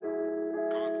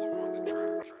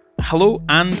Hello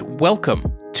and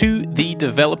welcome to the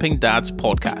Developing Dads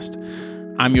podcast.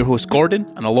 I'm your host Gordon,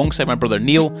 and alongside my brother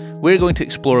Neil, we're going to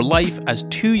explore life as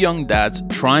two young dads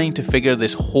trying to figure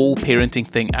this whole parenting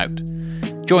thing out.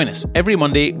 Join us every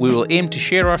Monday. We will aim to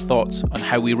share our thoughts on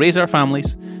how we raise our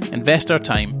families, invest our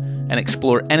time, and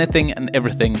explore anything and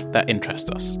everything that interests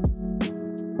us.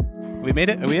 We made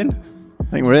it? Are we in? I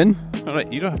think we're in. All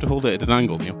right, you don't have to hold it at an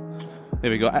angle, Neil. There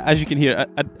we go. As you can hear,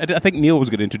 I think Neil was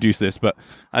going to introduce this, but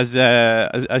as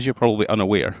you're probably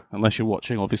unaware, unless you're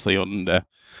watching, obviously on the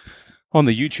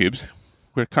YouTubes,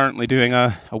 we're currently doing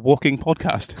a walking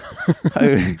podcast.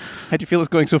 How do you feel it's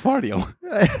going so far, Neil?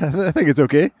 I think it's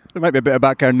okay. There might be a bit of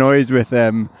background noise with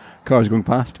cars going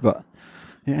past, but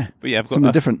yeah, I've got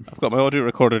something different. I've got my audio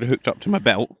recorder hooked up to my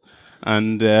belt,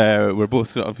 and we're both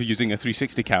sort of using a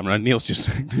 360 camera, and Neil's just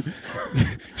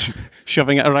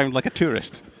shoving it around like a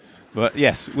tourist. But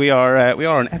yes, we are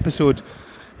on episode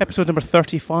number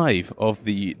 35 of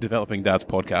the Developing Dads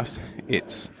podcast.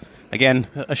 It's, again,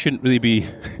 I shouldn't really be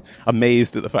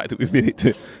amazed at the fact that we've made it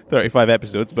to 35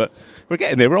 episodes, but we're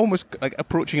getting there. We're almost like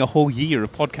approaching a whole year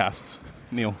of podcasts,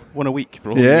 Neil. One a week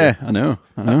for a whole year. I know.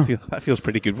 That feels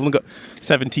pretty good. We've only got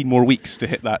 17 more weeks to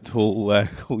hit that whole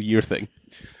year thing.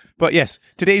 But yes,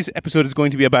 today's episode is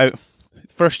going to be about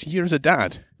first year as a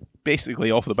dad. Basically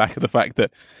off the back of the fact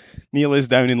that Neil is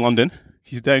down in London.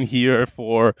 He's down here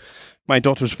for my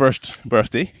daughter's first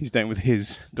birthday. He's down with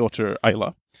his daughter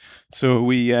Isla. So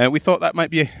we thought that might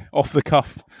be a off the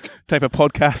cuff type of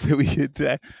podcast that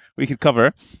we could cover.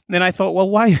 And then I thought,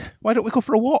 well, why don't we go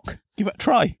for a walk? Give it a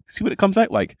try. See what it comes out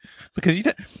like. Because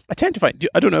I tend to find,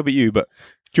 I don't know about you, but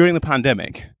during the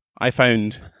pandemic, I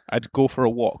found I'd go for a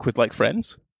walk with like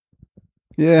friends.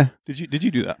 Yeah. Did you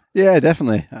do that? Yeah,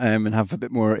 definitely. And have a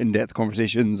bit more in-depth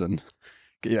conversations and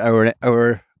get your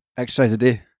hour exercise a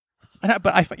day. And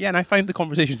I find the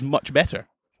conversations much better.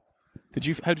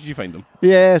 How did you find them?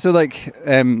 Yeah, so like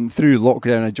through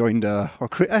lockdown, I joined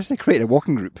created a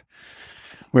walking group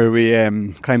where we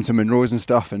climbed some Monroes and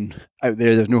stuff. And out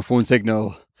there's no phone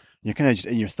signal. You're kind of just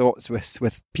in your thoughts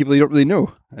with people you don't really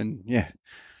know, and yeah,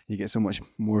 you get so much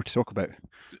more to talk about.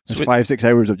 There's 5-6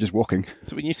 hours of just walking.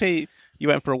 So when you say you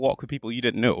went for a walk with people you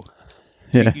didn't know,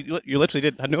 yeah, you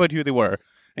literally had no idea who they were,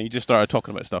 and you just started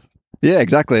talking about stuff. Yeah,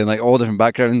 exactly, and like all different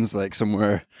backgrounds. Like some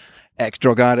were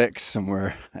ex-drug addicts, some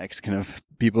were ex kind of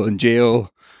people in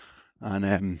jail,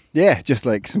 and just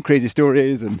like some crazy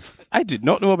stories. And I did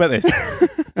not know about this.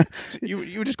 So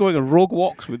you were just going on rogue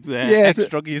walks with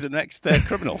ex-druggies and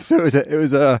ex-criminals. So it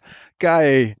was a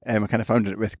guy. I kind of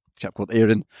founded it with a chap called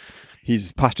Aaron.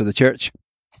 He's pastor of the church.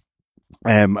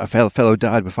 A fellow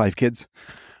dad with 5 kids,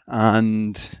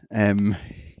 and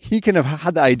he kind of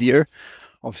had the idea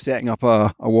of setting up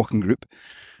a walking group.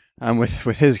 And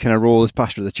with his kind of role as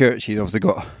pastor of the church, he's obviously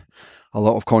got a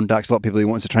lot of contacts, a lot of people he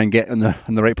wants to try and get on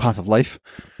the right path of life.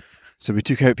 So we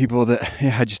took out people that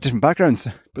had just different backgrounds,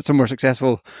 but some were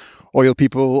successful oil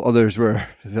people, others were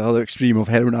the other extreme of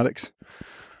heroin addicts.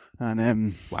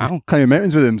 And climbing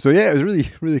mountains with him. So yeah, it was a really,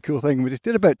 really cool thing. We just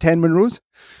did about 10 Monroes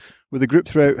with a group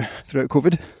throughout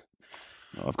COVID.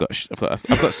 Oh, I've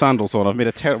got sandals on. I've made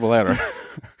a terrible error.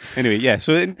 Anyway, yeah.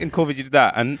 So in COVID you did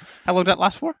that, and how long did that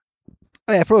last for?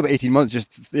 Oh, yeah, probably about 18 months.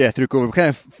 Just through COVID, we kind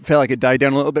of felt like it died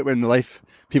down a little bit when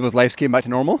people's lives came back to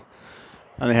normal,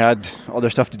 and they had other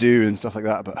stuff to do and stuff like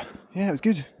that. But yeah, it was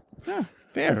good. Yeah,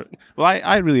 fair. Well,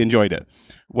 I really enjoyed it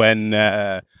when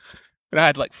I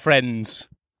had like friends,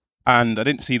 and I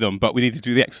didn't see them, but we needed to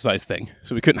do the exercise thing,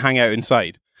 so we couldn't hang out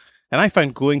inside. And I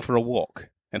found going for a walk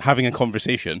and having a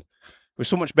conversation was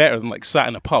so much better than like sat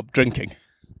in a pub drinking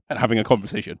and having a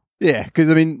conversation. Yeah, because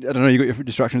I mean, I don't know, you got your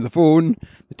distraction of the phone,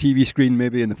 the TV screen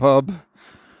maybe in the pub.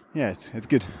 Yeah, it's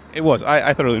good. It was.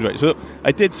 I thoroughly enjoyed it. So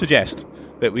I did suggest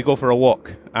that we go for a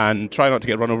walk and try not to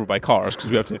get run over by cars because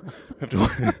we have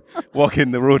to walk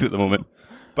in the road at the moment.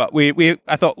 But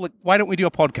I thought, look, why don't we do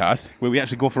a podcast where we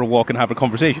actually go for a walk and have a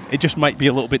conversation? It just might be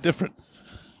a little bit different.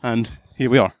 And here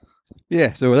we are.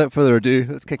 Yeah, so without further ado,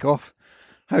 let's kick off.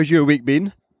 How's your week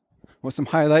been? What's some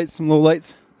highlights, some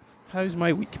lowlights? How's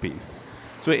my week been?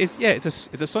 So it's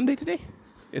a Sunday today?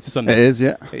 It's a Sunday. It is,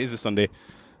 yeah. It is a Sunday.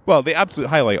 Well, the absolute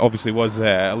highlight, obviously, was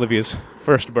Olivia's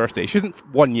first birthday. She isn't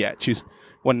one yet. She's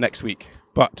one next week.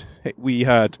 But we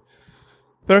had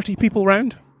 30 people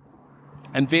round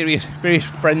and various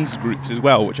friends groups as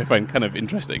well, which I find kind of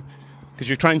interesting. Because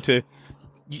you're trying to...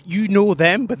 You know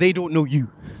them, but they don't know you.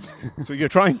 So you're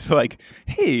trying to like,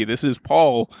 hey, this is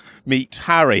Paul meet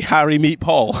Harry meet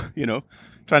Paul,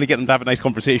 trying to get them to have a nice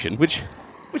conversation, which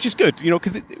is good,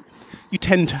 because you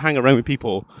tend to hang around with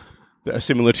people that are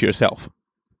similar to yourself.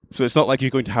 So it's not like you're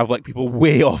going to have like people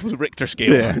way off the Richter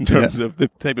scale in terms of the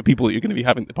type of people that you're going to be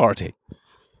having at the party.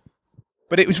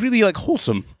 But it was really like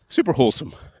wholesome, super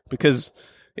wholesome, because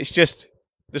it's just,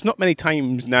 there's not many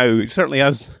times now, certainly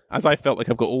as I felt like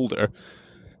I've got older,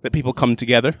 that people come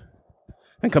together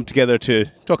to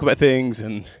talk about things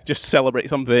and just celebrate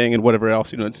something and whatever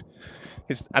else. You know,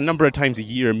 it's a number of times a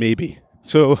year maybe.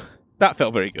 So that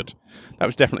felt very good. That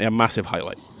was definitely a massive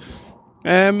highlight.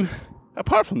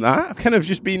 Apart from that, I've kind of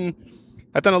just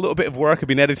I've done a little bit of work. I've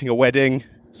been editing a wedding,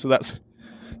 so that's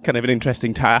kind of an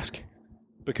interesting task,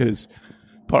 because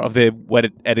part of the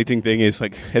editing thing is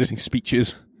like editing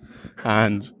speeches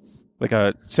and like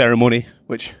a ceremony,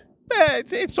 which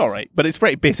it's all right, but it's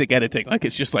very basic editing. Like,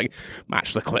 it's just like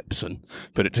match the clips and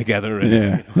put it together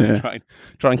and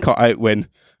try and cut out when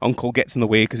Uncle gets in the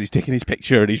way because he's taking his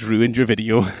picture and he's ruined your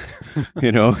video.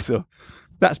 So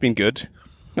that's been good.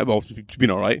 Well, it's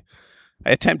been all right.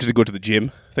 I attempted to go to the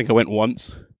gym. I think I went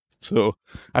once. So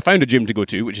I found a gym to go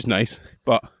to, which is nice,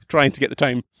 but trying to get the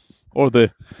time or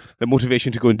the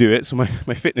motivation to go and do it. So my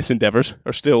fitness endeavours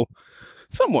are still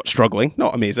somewhat struggling.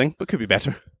 Not amazing, but could be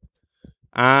better.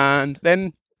 And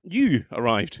then you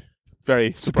arrived.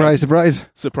 Very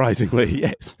surprisingly,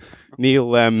 yes.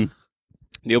 Neil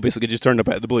basically just turned up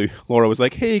out of the blue. Laura was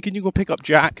like, "Hey, can you go pick up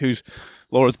Jack, who's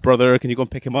Laura's brother? Can you go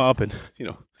and pick him up and,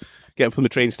 get him from the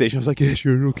train station?" I was like, "Yeah,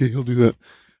 sure, okay, I'll do that."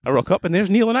 I rock up and there's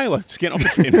Neil and Isla just getting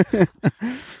off the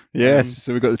train.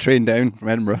 So we got the train down from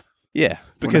Edinburgh. Yeah,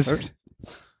 because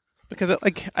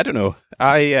I don't know.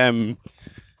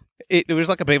 There was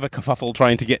like a bit of a kerfuffle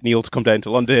trying to get Neil to come down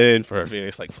to London for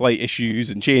various like flight issues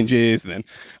and changes, and then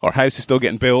our house is still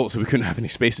getting built, so we couldn't have any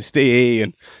space to stay,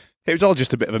 and it was all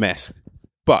just a bit of a mess.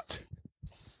 But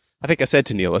I think I said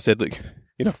to Neil, look,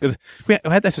 because we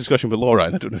had this discussion with Laura,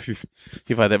 and I don't know if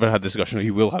you've ever had this discussion, or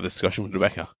you will have this discussion with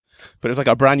Rebecca, but it was like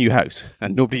a brand new house,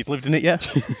 and nobody had lived in it yet.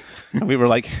 And we were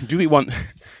like, do we want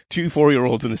 2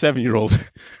 4-year-olds and a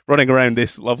 7-year-old running around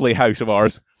this lovely house of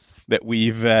ours that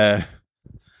we've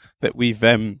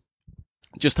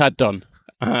just had done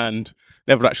and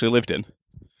never actually lived in?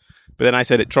 But then I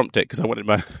said it trumped it, because I wanted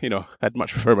I'd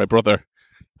much prefer my brother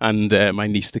and my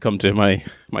niece to come to my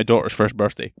daughter's first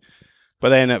birthday. But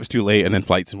then it was too late, and then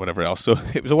flights and whatever else. So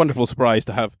it was a wonderful surprise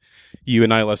to have you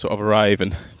and Isla sort of arrive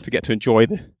and to get to enjoy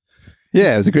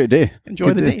it was a great day.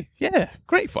 Enjoy the day. Yeah,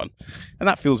 great fun. And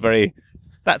that feels very...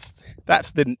 That's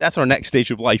our next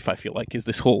stage of life, I feel like, is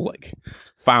this whole like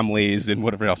families and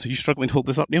whatever else. Are you struggling to hold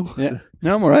this up, Neil? Yeah.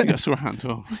 No, I'm all right. You got a sore hand.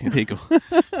 Oh, there you go.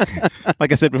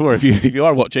 Like I said before, if you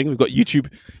are watching, we've got YouTube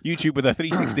with a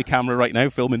 360 camera right now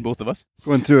filming both of us.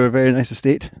 Going through a very nice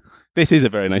estate. This is a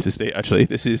very nice estate, actually.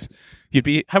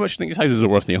 How much do you think these houses are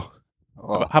worth, Neil?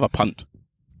 Have a punt.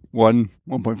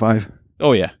 1.5.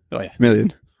 Oh yeah.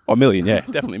 Million. Oh, a million, yeah.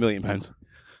 Definitely £1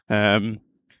 million.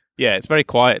 Yeah, it's very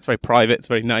quiet, it's very private, it's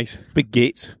very nice. Big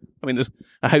gates. I mean, there's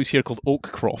a house here called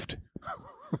Oakcroft.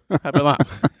 How about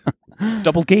that?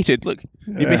 Double gated, look.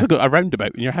 You basically got a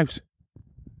roundabout in your house.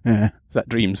 Yeah. Is that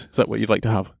dreams? Is that what you'd like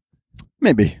to have?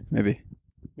 Maybe.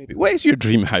 What is your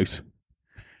dream house?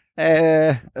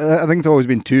 I think it's always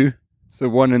been 2. So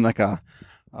one in like a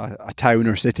town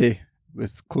or city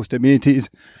with close to amenities,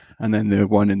 and then the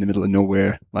one in the middle of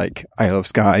nowhere, like Isle of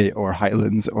Skye or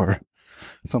Highlands or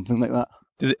something like that.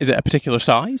 Is it a particular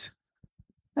size?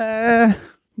 Yeah,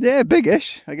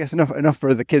 big-ish. I guess enough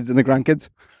for the kids and the grandkids.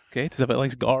 Okay, does it have a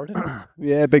nice garden?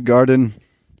 Yeah, big garden.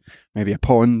 Maybe a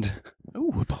pond.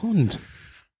 Oh, a pond.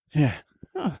 Yeah.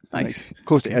 Oh, nice. Like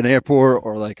close to an airport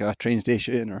or like a train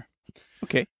station or...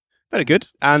 Okay, very good.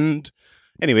 And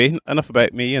anyway, enough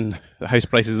about me and the house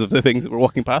prices of the things that we're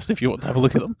walking past, if you want to have a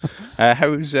look at them.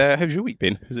 How's your week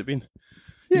been? Has it been...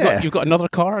 Yeah. You've got another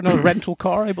rental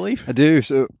car, I believe? I do,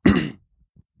 so...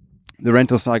 The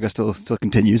rental saga still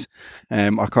continues.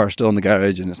 Our car's still in the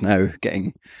garage, and it's now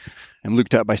getting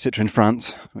looked at by Citroën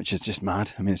France, which is just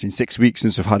mad. I mean, it's been 6 weeks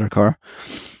since we've had our car.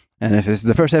 And if this is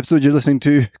the first episode you're listening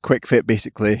to, Quick Fit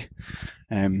basically,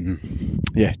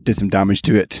 did some damage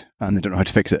to it, and they don't know how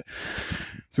to fix it.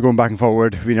 So going back and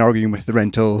forward, we've been arguing with the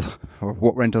rental, or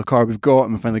what rental car we've got,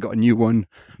 and we finally got a new one,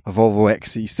 a Volvo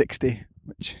XC60,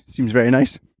 which seems very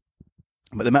nice.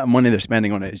 But the amount of money they're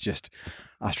spending on it is just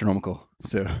astronomical.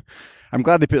 So I'm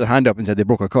glad they put their hand up and said they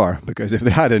broke our car, because if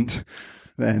they hadn't,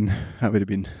 then that would have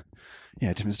been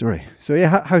a different story. So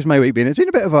yeah, how's my week been? It's been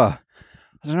a bit of a,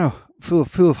 I don't know,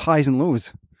 full of highs and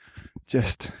lows.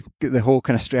 Just the whole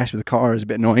kind of stress with the car is a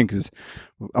bit annoying, because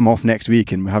I'm off next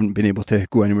week and we haven't been able to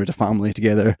go anywhere as a family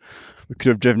together. We could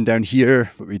have driven down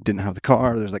here, but we didn't have the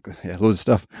car. There's loads of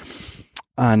stuff.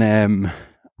 And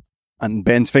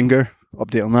Ben's finger,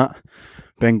 update on that.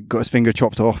 Ben got his finger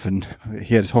chopped off, and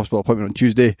he had his hospital appointment on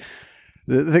Tuesday.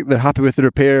 I think they're happy with the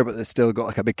repair, but they've still got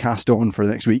like a big cast on for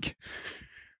the next week.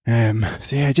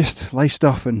 So yeah, just life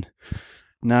stuff, and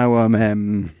now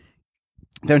I'm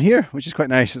down here, which is quite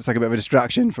nice. It's like a bit of a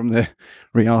distraction from the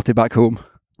reality back home.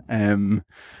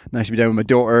 Nice to be down with my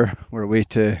daughter. We're away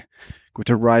to go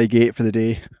to Reigate for the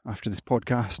day after this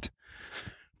podcast.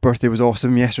 Birthday was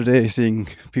awesome yesterday, seeing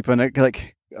people, and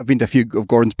like I've been to a few of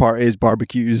Gordon's parties,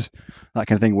 barbecues, that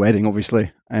kind of thing, wedding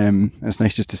obviously. It's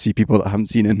nice just to see people that I haven't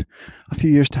seen in a few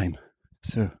years' time.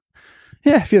 So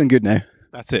yeah, feeling good now.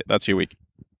 That's it. That's your week.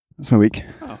 That's my week.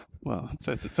 Oh, well, it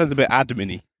sounds a bit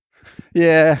admin-y.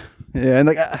 Yeah, and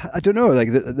like I don't know, like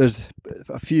there's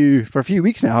for a few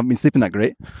weeks now I haven't been sleeping that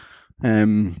great. I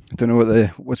don't know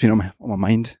what's been on my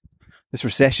mind. This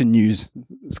recession news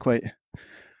is quite.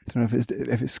 I don't know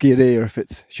if it's scary or if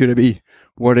it's should I be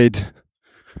worried.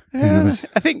 I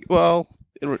think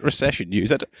recession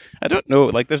news. I don't know.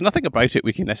 Like, there's nothing about it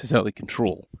we can necessarily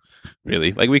control.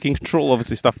 Really, like we can control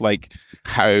obviously stuff like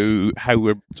how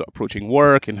we're sort of approaching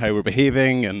work and how we're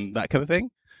behaving and that kind of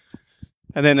thing.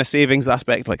 And then a savings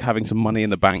aspect, like having some money in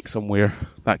the bank somewhere,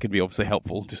 that could be obviously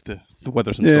helpful just to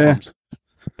weather some storms.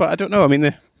 But I don't know. I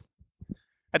mean,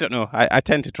 I don't know. I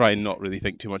tend to try and not really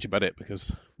think too much about it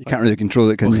because you can't really control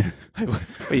it, can you?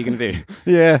 What are you going to do?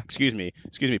 Yeah. Excuse me,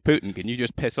 Putin. Can you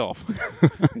just piss off?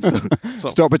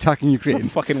 Stop attacking Ukraine.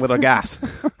 Stop fucking with our gas.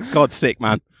 God's sake,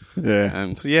 man. Yeah.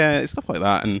 And so yeah, it's stuff like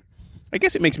that, and I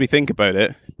guess it makes me think about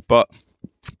it. But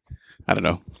I don't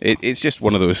know. It's just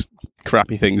one of those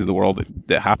crappy things in the world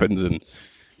that happens, and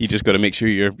you just got to make sure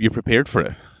you're prepared for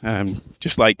it.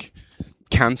 Just like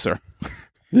cancer.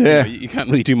 Yeah, you can't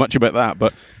really do much about that,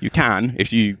 but you can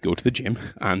if you go to the gym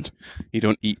and you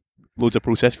don't eat loads of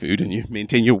processed food and you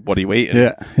maintain your body weight.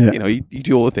 And, you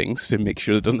do all the things to make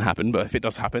sure it doesn't happen. But if it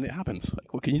does happen, it happens.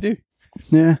 Like, what can you do?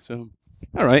 Yeah. So,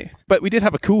 all right. But we did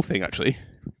have a cool thing actually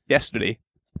yesterday.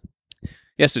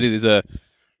 Yesterday there's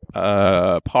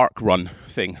a park run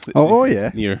thing.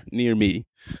 That's near me,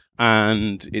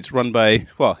 and it's run by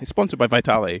it's sponsored by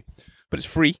Vitale, but it's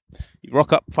free. You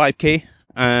rock up 5K.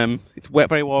 It's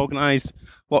very well organised,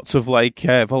 lots of like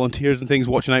volunteers and things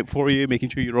watching out for you, making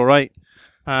sure you're all right,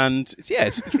 and it's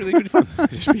really really fun.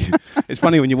 It's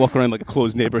funny when you walk around like a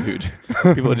closed neighbourhood,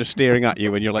 people are just staring at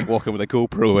you when you're like walking with a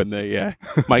GoPro and the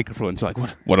microphone. So like,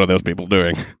 what are those people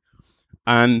doing?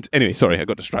 And anyway, sorry, I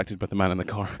got distracted by the man in the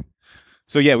car.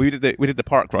 So yeah, we did the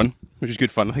park run, which was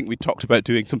good fun. I think we talked about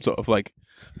doing some sort of like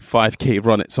 5K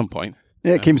run at some point.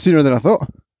 Yeah, it came sooner than I thought.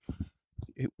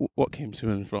 What came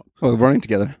sooner than I thought? Oh, running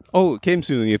together. Oh, it came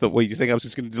sooner than you thought. Well, you think I was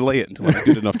just going to delay it until I was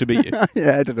good enough to beat you?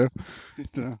 Yeah, I don't know.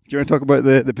 Do you want to talk about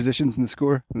the positions and the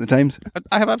score and the times?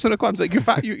 I have absolute qualms. Like,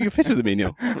 you're fitter than me,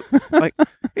 Neil. Like,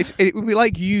 it would be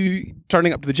like you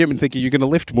turning up to the gym and thinking you're going to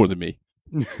lift more than me.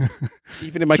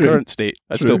 Even in my current state,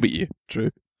 I'd still beat you.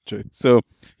 True. So,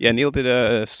 yeah, Neil did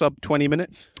a sub 20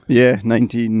 minutes. Yeah,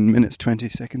 19 minutes, 20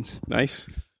 seconds. Nice.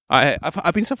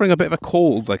 I've been suffering a bit of a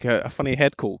cold, like a funny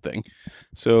head cold thing.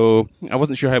 So I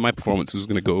wasn't sure how my performance was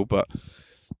going to go, but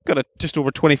got just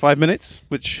over 25 minutes,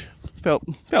 which felt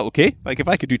okay. Like if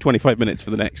I could do 25 minutes for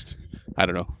the next, I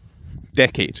don't know,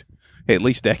 decade, at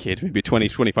least decade, maybe 20,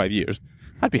 25 years,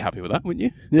 I'd be happy with that, wouldn't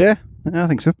you? Yeah, I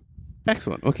think so.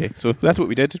 Excellent. Okay, so that's what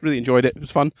we did. Really enjoyed it. It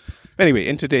was fun. Anyway,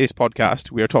 in today's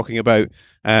podcast, we are talking about...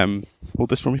 hold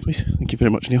this for me, please. Thank you very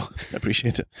much, Neil. I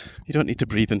appreciate it. You don't need to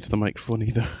breathe into the microphone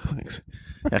either. Thanks.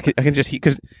 I can just hear...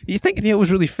 Because you think Neil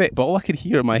was really fit, but all I could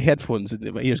hear in my headphones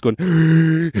and my ears going...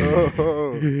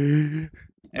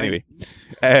 Anyway,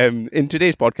 in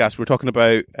today's podcast, we're talking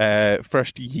about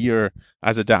first year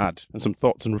as a dad and some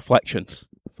thoughts and reflections.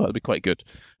 I thought it'd be quite good.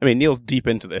 I mean, Neil's deep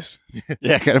into this.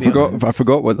 Yeah, I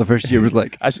forgot what the first year was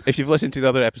like. If you've listened to the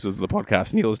other episodes of the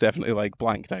podcast, Neil's definitely like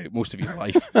blanked out most of his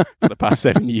life for the past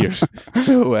 7 years.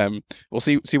 So we'll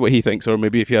see what he thinks, or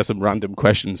maybe if he has some random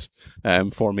questions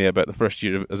for me about the first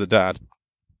year as a dad.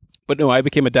 But no, I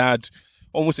became a dad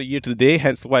almost a year to the day,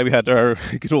 hence why we had our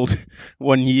good old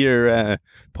 1 year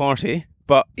party.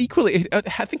 But equally,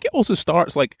 I think it also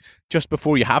starts like just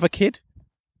before you have a kid.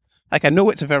 Like, I know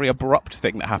it's a very abrupt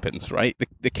thing that happens, right?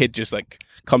 The kid just, like,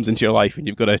 comes into your life and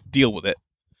you've got to deal with it.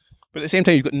 But at the same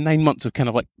time, you've got 9 months of kind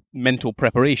of, like, mental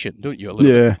preparation, don't you? A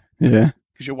little bit? Yeah.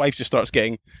 Because your wife just starts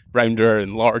getting rounder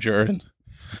and larger and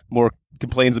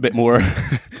complains a bit more,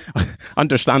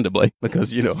 understandably,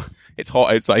 because, you know, it's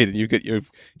hot outside and you've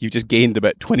just gained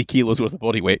about 20 kilos worth of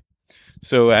body weight.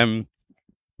 So,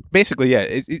 basically,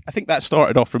 yeah, I think that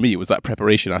started off for me, was that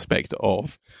preparation aspect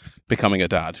of becoming a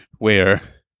dad, where...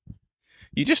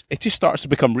 it just starts to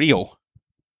become real.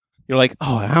 You're like,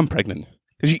 oh, I am pregnant.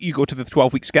 Because you go to the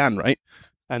 12-week scan, right?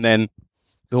 and then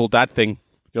the whole dad thing.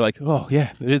 You're like, oh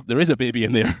yeah, there is a baby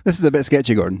in there. This is a bit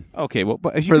sketchy, Gordon. Okay, well,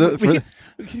 but you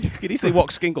could easily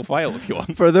walk single file if you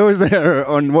want. For those that are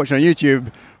watching on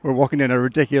YouTube, we're walking down a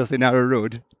ridiculously narrow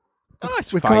road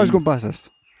with fine. cars going past us.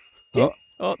 Yeah.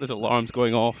 Oh, there's alarms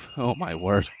going off. Oh my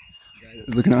word!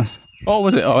 He's looking at us. Oh,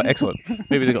 was it? Oh, excellent.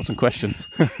 Maybe they got some questions.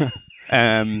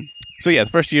 So yeah, the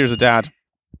first year as a dad,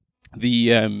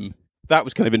 that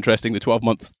was kind of interesting. The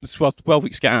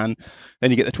 12-week scan,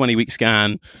 then you get the 20-week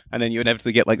scan, and then you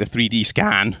inevitably get like the 3D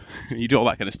scan. You do all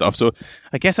that kind of stuff. So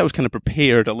I guess I was kind of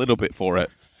prepared a little bit for it.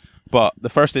 But the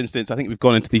first instance, I think we've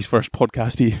gone into these first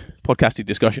podcasty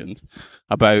discussions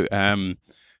about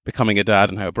becoming a dad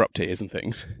and how abrupt it is and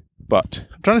things. But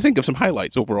I'm trying to think of some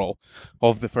highlights overall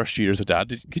of the first year as a dad.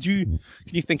 Can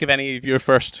you think of any of the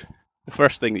first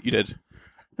thing that you did?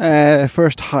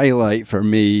 First highlight for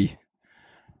me,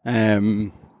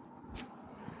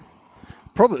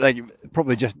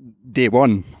 probably just day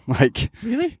one. Like,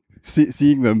 really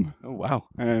seeing them. Oh wow!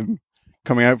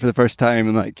 Coming out for the first time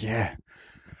and like, yeah,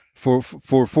 four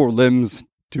limbs,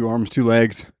 2 arms, 2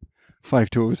 legs, 5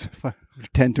 toes,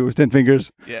 10 toes, 10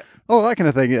 fingers. Yeah. Oh, that kind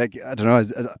of thing. Like, I don't know.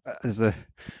 As a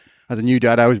new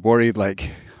dad, I was worried. Like,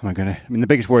 am I gonna? I mean, the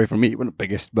biggest worry for me, well, not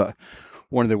biggest, but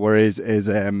one of the worries is,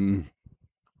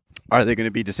 are they going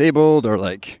to be disabled, or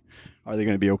like, are they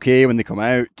going to be okay when they come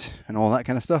out, and all that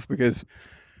kind of stuff? Because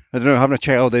I don't know, having a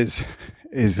child is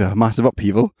a massive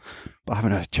upheaval, but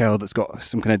having a child that's got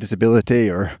some kind of disability,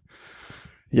 or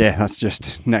that's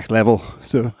just next level.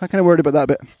 So I kind of worried about that a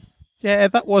bit. Yeah,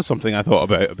 that was something I thought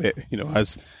about a bit. You know,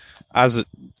 as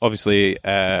obviously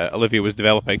Olivia was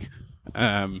developing,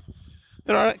 there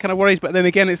are kind of worries. But then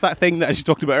again, it's that thing that, as you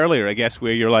talked about earlier, I guess,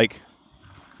 where you're like,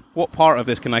 what part of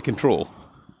this can I control?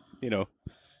 You know,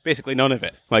 basically none of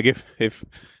it. Like if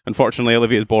unfortunately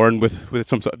Olivia is born with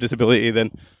some sort of disability,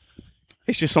 then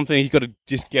it's just something you've got to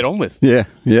just get on with. Yeah.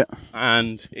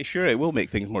 And sure, it will make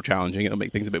things more challenging. It'll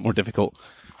make things a bit more difficult.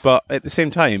 But at the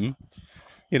same time,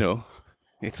 you know,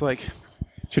 it's like,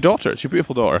 it's your daughter. It's your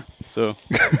beautiful daughter. So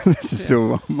this is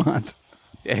so mad.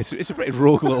 Yeah, it's a pretty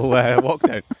rogue little walk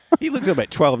down. He looks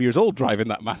about 12 years old driving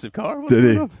that massive car.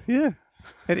 Did he? Yeah.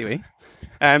 Anyway.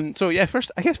 So yeah,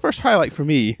 first highlight for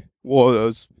me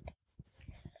was,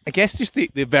 I guess, just the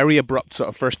very abrupt sort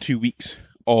of first 2 weeks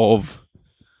of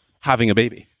having a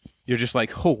baby. You're just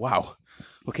like, oh wow,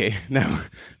 okay, now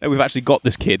we've actually got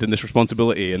this kid and this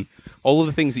responsibility, and all of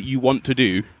the things that you want to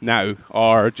do now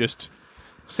are just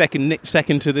second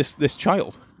to this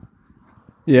child.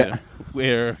 Yeah. You know,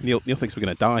 where Neil thinks we're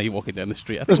going to die walking down the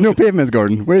street. There's no pavements,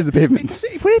 Gordon. Where's the pavements?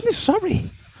 We're in the Surrey.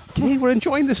 Okay, we're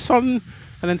enjoying the sun,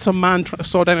 and then some man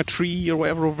saw down a tree or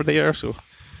whatever over there. So,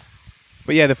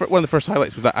 but yeah, one of the first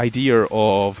highlights was that idea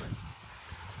of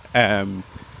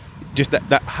just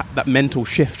that mental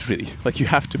shift, really. Like, you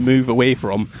have to move away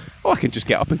from, I can just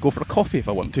get up and go for a coffee if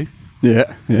I want to.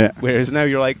 Yeah. Whereas now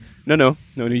you're like, no,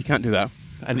 you can't do that.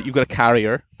 And you've got to carry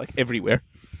her, like, everywhere.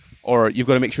 Or you've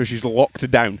got to make sure she's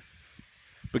locked down.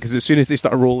 Because as soon as they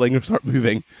start rolling or start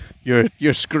moving,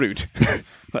 you're screwed.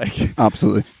 Like,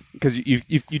 absolutely. Because you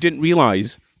didn't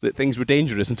realise that things were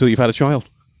dangerous until you've had a child.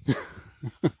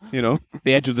 You know,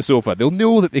 the edge of the sofa. They'll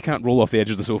know that they can't roll off the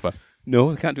edge of the sofa.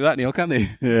 No, they can't do that, Neil, can they?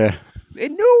 Yeah. They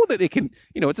know that they can,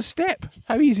 it's a step.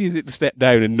 How easy is it to step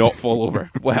down and not fall over?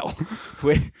 Well,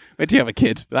 when you have a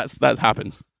kid, that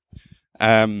happens.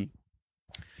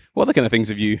 What other kind of things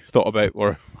have you thought about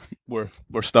or were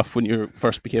stuff when you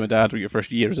first became a dad, or your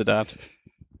first year as a dad?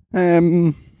 I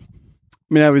mean,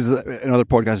 I was in other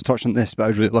podcasts I touched on this, but I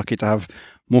was really lucky to have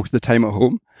most of the time at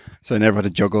home, so I never had to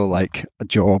juggle like a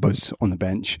job. I was on the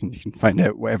bench, and you can find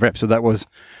out whatever episode that was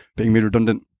being made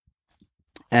redundant.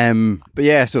 But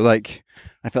yeah, so like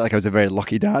I felt like I was a very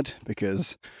lucky dad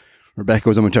because Rebecca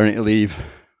was on maternity leave.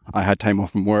 I had time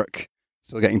off from work,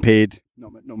 still getting paid,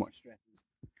 not much stress.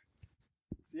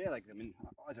 Yeah, like, I mean,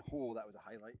 as a whole, that was a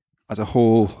highlight. As a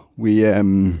whole, we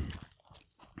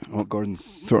Gordon's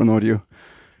sorting audio.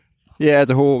 Yeah, as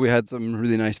a whole, we had some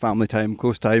really nice family time,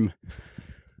 close time,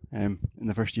 in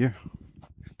the first year.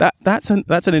 That's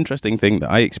an interesting thing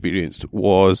that I experienced,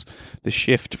 was the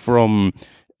shift from,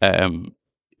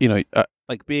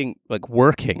 like being like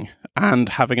working and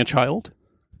having a child.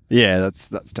 Yeah, that's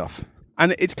tough.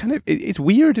 And it's kind of it's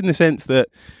weird in the sense that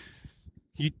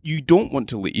you don't want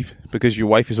to leave because your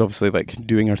wife is obviously like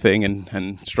doing her thing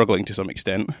and struggling to some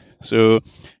extent. So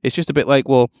it's just a bit like,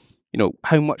 well,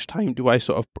 how much time do I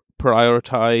sort of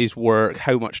prioritize work?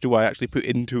 How much do I actually put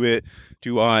into it?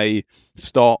 Do I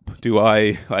stop? Do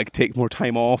I like take more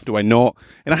time off? Do I not?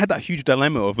 And I had that huge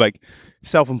dilemma of like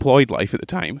self-employed life at the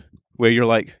time, where you're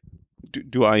like,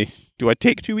 do I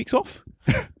take 2 weeks off?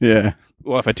 Yeah.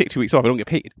 Well, if I take 2 weeks off, I don't get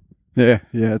paid. Yeah,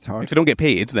 it's hard. If I don't get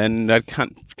paid, then I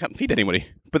can't feed anybody.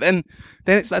 But then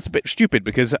that's a bit stupid,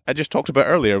 because I just talked about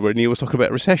earlier where Neil was talking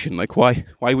about a recession. Like, why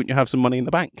wouldn't you have some money in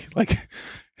the bank? Like,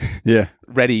 Yeah.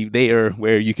 ready there,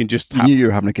 where you can just You knew you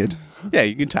were having a kid. yeah,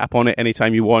 you can tap on it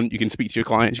anytime you want. You can speak to your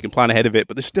clients. You can plan ahead of it.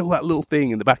 But there's still that little thing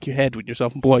in the back of your head when you're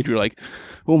self-employed. You're like,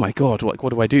 oh my God, what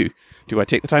do I do? Do I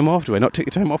take the time off? Do I not take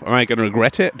the time off? Am I going to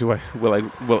regret it?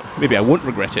 Well, maybe I won't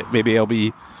regret it. Maybe it'll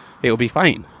be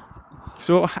fine.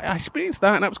 So I experienced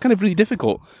that, and that was kind of really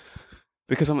difficult,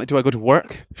 because I'm like, do I go to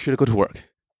work? Should I go to work?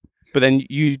 But then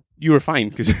you were fine,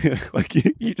 because like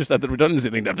you just had the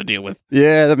redundancy thing to have to deal with.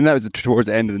 Yeah, I mean, that was towards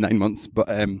the end of the 9 months. But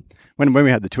when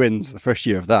we had the twins, the first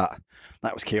year of that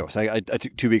was chaos. I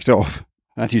took 2 weeks off.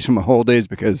 I had to use some of my holidays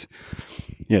because,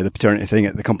 yeah, the paternity thing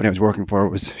at the company I was working for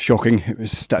was shocking. It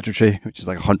was statutory, which is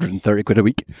like 130 quid a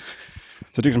week.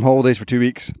 So I took some holidays for 2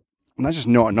 weeks. And that's just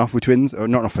not enough with twins, or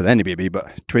not enough with any baby,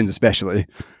 but twins especially.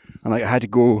 And like I had to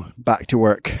go back to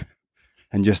work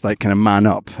and just like kind of man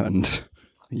up, and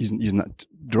using that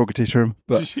derogatory term.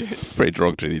 But It's pretty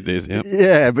derogatory these days, yeah.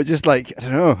 yeah, but just like, I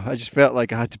don't know, I just felt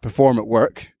like I had to perform at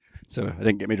work. So I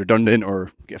didn't get made redundant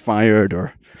or get fired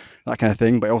or that kind of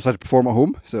thing, but I also had to perform at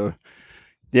home. So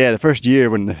yeah, the first year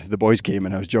when the boys came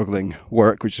and I was juggling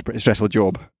work, which is a pretty stressful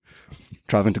job,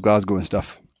 traveling to Glasgow and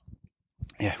stuff.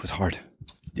 Yeah, it was hard.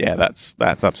 Yeah, that's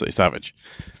absolutely savage.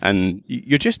 And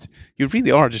you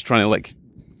really are just trying to like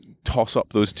toss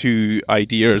up those two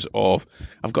ideas of,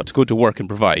 I've got to go to work and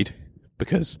provide,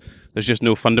 because there's just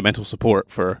no fundamental support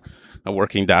for a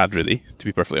working dad, really, to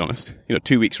be perfectly honest.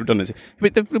 2 weeks redundancy.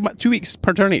 But the 2 weeks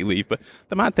paternity leave, but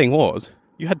the mad thing was,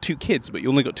 you had 2 kids, but you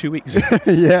only got 2 weeks.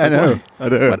 Yeah, I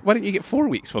know. Why didn't you get 4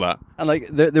 weeks for that? And like,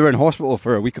 they were in hospital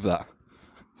for a week of that.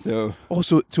 So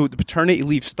So the paternity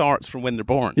leave starts from when they're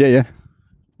born, yeah.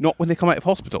 not when they come out of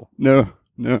hospital. No.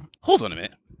 Hold on a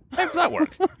minute. How does that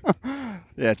work?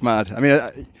 Yeah, it's mad. I mean,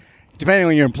 depending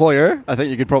on your employer, I think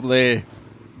you could probably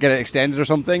get it extended or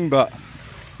something. But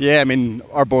yeah, I mean,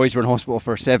 our boys were in hospital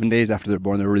for 7 days after they were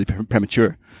born. They were really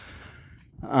premature.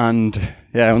 And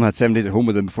yeah, I only had 7 days at home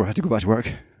with them before I had to go back to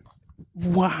work.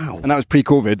 Wow. And that was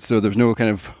pre-COVID, so there was no kind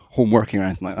of home working or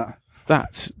anything like that.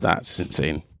 That's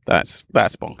insane. That's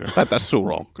bonkers. That's so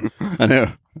wrong. I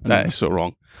know. That is so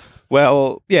wrong.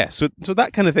 Well, yeah, so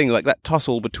that kind of thing, like that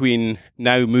tussle between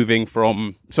now moving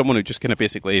from someone who just kind of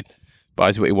basically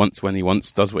buys what he wants when he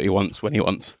wants, does what he wants when he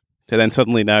wants, to then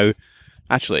suddenly now,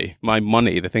 actually, my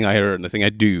money, the thing I earn, the thing I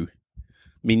do,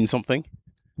 means something.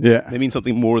 Yeah. They mean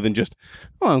something more than just,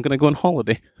 I'm going to go on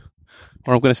holiday,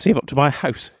 or I'm going to save up to buy a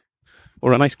house,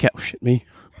 or a nice cat. Shit me.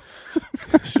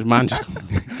 This man just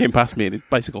came past me on a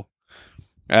bicycle.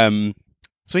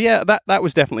 So yeah, that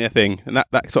was definitely a thing, and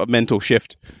that sort of mental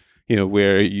shift,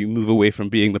 where you move away from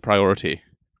being the priority.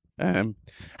 How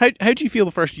do you feel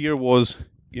the first year was,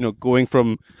 going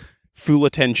from full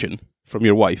attention from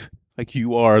your wife, like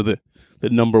you are the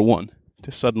number one,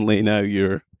 to suddenly now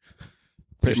you're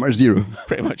pretty much zero.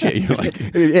 Pretty much, yeah. You're like,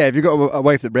 yeah, if you've got a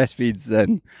wife that breastfeeds,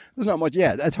 then there's not much.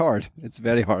 Yeah, it's hard. It's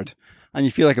very hard, and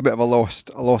you feel like a bit of a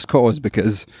lost cause,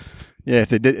 because yeah, if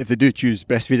they do choose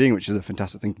breastfeeding, which is a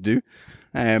fantastic thing to do,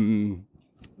 then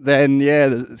yeah,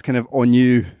 it's kind of on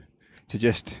you to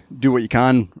just do what you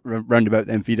can round about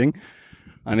them feeding.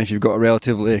 And if you've got a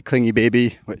relatively clingy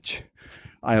baby, which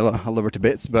I love her to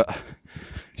bits, but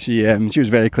she was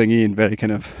very clingy and very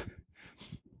kind of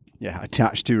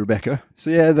attached to Rebecca. So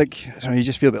yeah, like, I don't know, you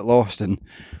just feel a bit lost, and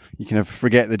you kind of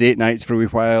forget the date nights for a wee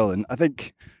while. And I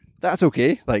think that's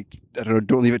okay. Like, I don't know,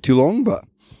 don't leave it too long. But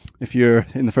if you're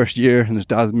in the first year and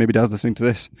there's maybe dad's listening to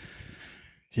this,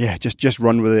 yeah, just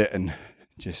run with it and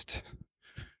just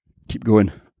keep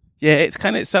going. Yeah,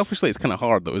 it's selfishly, it's kind of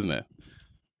hard though, isn't it?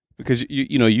 Because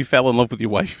you fell in love with your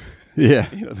wife. Yeah.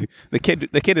 The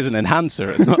kid is an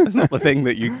enhancer. It's not the thing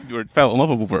that you fell in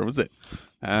love over, was it?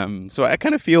 So I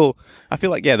feel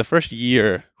like, yeah, the first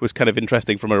year was kind of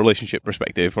interesting from a relationship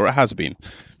perspective, or it has been,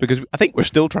 because I think we're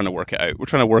still trying to work it out. We're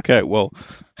trying to work out, well,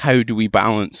 how do we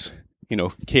balance,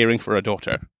 caring for a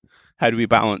daughter? How do we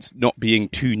balance not being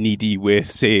too needy with,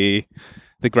 say,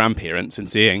 the grandparents, and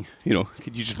saying,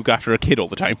 could you just look after a kid all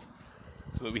the time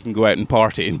so that we can go out and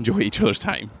party and enjoy each other's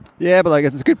time? Yeah, but like,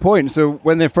 it's a good point. So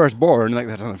when they're first born, like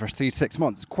the first 3 to 6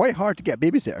 months, it's quite hard to get a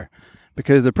babysitter,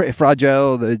 because they're pretty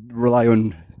fragile. They rely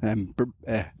on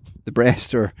the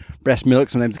breast or breast milk.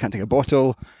 Sometimes they can't take a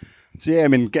bottle. So yeah, I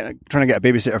mean, trying to get a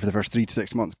babysitter for the first 3 to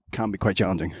 6 months can be quite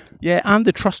challenging. Yeah, and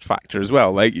the trust factor as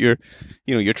well. Like you're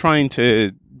trying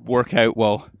to work out,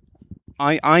 well,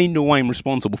 I know I'm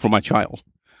responsible for my child.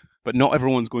 but not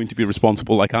everyone's going to be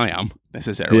responsible like I am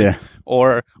necessarily, Yeah.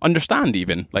 or understand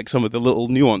even like some of the little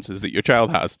nuances that your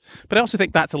child has. But I also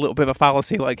think that's a little bit of a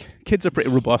fallacy. Like, kids are pretty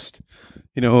robust.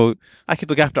 You know, I could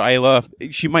look after Isla.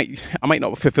 I might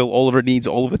not fulfill all of her needs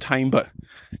all of the time, but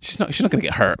she's not going to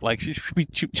get hurt. Like, she's going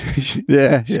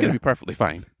to be perfectly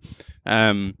fine.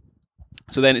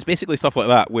 So then it's basically stuff like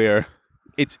that where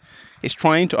it's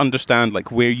trying to understand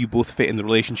like where you both fit in the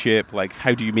relationship, like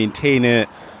how do you maintain it.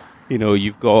 You know,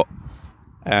 you've got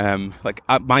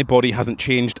my body hasn't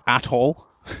changed at all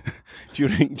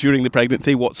during the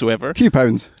pregnancy whatsoever. A few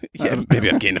pounds. Yeah,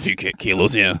 maybe I've gained a few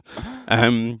kilos. Yeah,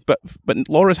 but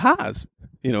Laura's has.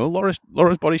 You know,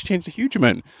 Laura's body's changed a huge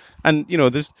amount, and you know,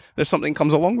 there's something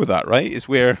comes along with that, right? Is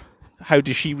where how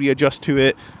does she readjust to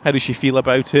it? How does she feel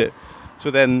about it? So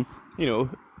then, you know,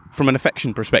 from an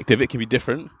affection perspective, it can be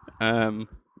different.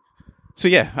 So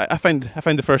yeah, I find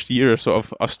the first year sort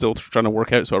of us still trying to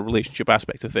work out sort of relationship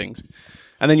aspects of things,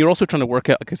 and then you're also trying to work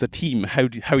out like as a team how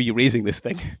are you raising this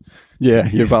thing? Yeah,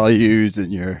 your values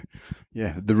and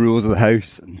the rules of the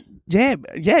house and yeah.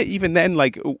 Even then,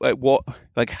 how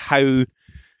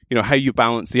you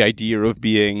balance the idea of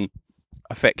being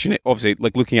affectionate, obviously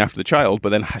like looking after the child, but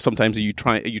then sometimes are you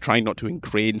trying not to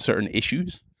ingrain certain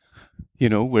issues? You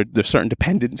know, where there's certain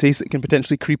dependencies that can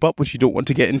potentially creep up, which you don't want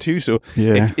to get into. So,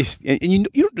 yeah. And you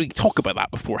don't really talk about that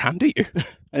beforehand, do you?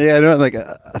 Yeah, no, like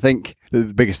I think the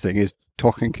biggest thing is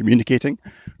talking and communicating.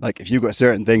 Like, if you've got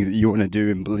certain things that you want to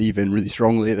do and believe in really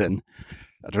strongly, then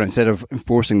I don't know, instead of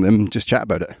enforcing them, just chat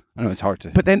about it. I know it's hard to.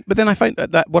 But then I find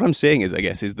that what I'm saying is, I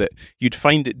guess, is that you'd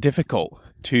find it difficult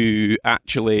to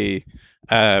actually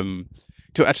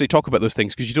talk about those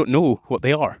things because you don't know what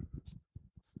they are.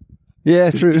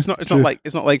 Yeah, true. It's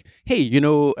not like, hey, you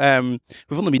know,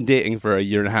 we've only been dating for a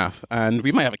year and a half, and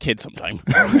we might have a kid sometime.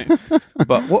 Right?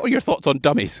 But what are your thoughts on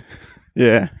dummies?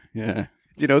 Yeah.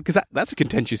 You know, because that's a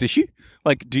contentious issue.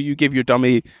 Like, do you give your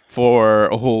dummy for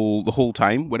the whole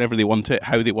time, whenever they want it,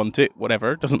 how they want it,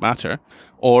 whatever, doesn't matter,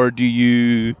 or do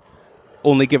you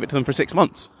only give it to them for 6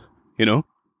 months? You know,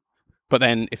 but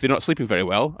then if they're not sleeping very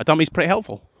well, a dummy's pretty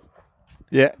helpful.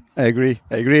 Yeah, I agree,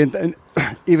 and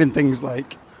even things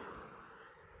like.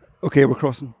 Okay, we're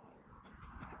crossing.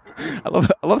 I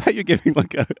love how you're giving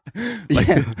like a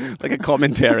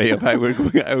commentary of how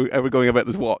we're going about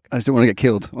this walk. I just don't want to get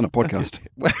killed on a podcast.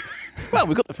 Well,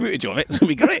 we've got the footage of it. It's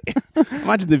going to be great.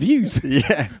 Imagine the views.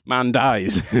 Yeah, man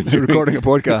dies recording a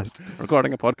podcast.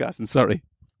 Recording a podcast in Surrey.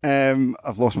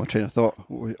 I've lost my train of thought.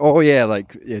 Oh yeah,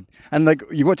 and like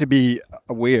you want to be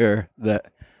aware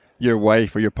that your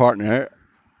wife or your partner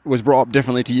was brought up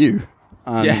differently to you,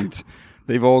 and. Yeah.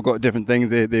 They've all got different things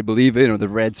they believe in, or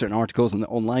they've read certain articles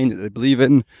online that they believe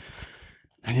in.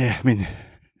 And yeah, I mean,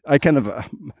 I kind of,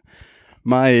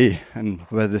 and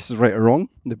whether this is right or wrong,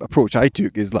 the approach I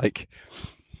took is like,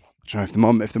 I don't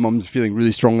know, if the mum's feeling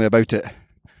really strongly about it,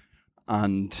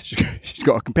 and she's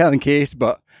got a compelling case,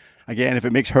 but again, if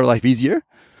it makes her life easier,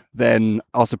 then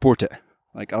I'll support it.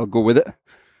 Like, I'll go with it,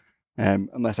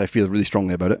 unless I feel really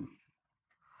strongly about it.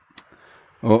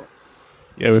 Oh.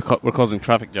 Yeah, we're causing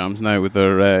traffic jams now with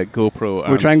our GoPro.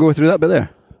 We'll try and go through that bit there.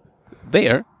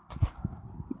 There?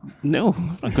 No,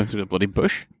 I'm not going through the bloody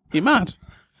bush. Are you mad?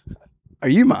 Are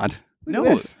you mad? No,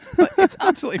 it's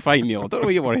absolutely fine, Neil. Don't know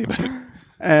what you worry about.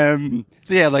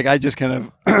 So yeah, like I just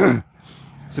kind of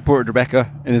supported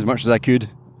Rebecca in as much as I could,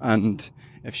 and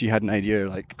if she had an idea,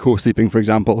 like co-sleeping, for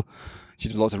example, she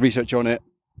did lots of research on it.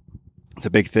 It's a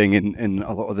big thing in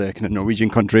a lot of the kind of Norwegian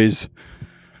countries.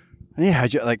 And yeah,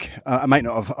 I might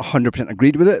not have 100%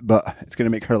 agreed with it, but it's going to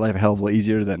make her life a hell of a lot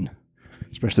easier than,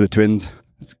 especially with twins.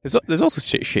 There's also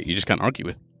shit you just can't argue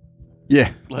with.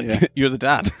 Yeah, You're the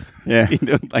dad. Yeah,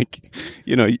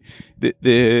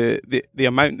 the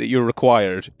amount that you're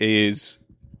required is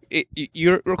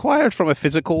you're required from a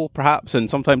physical, perhaps, and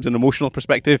sometimes an emotional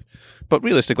perspective. But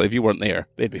realistically, if you weren't there,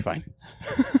 they'd be fine.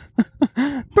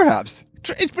 Perhaps,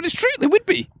 but it's true. They would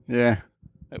be. Yeah.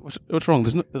 What's wrong?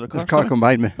 There's a car come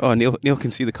behind me. Oh, Neil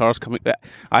can see the cars coming.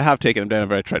 I have taken him down a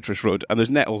very treacherous road, and there's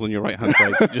nettles on your right hand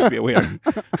side. So just be aware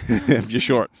of your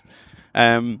shorts.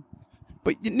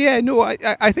 But yeah, no,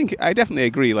 I think I definitely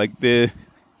agree. Like the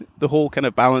whole kind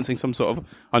of balancing some sort of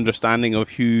understanding of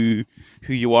who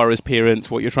you are as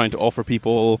parents, what you're trying to offer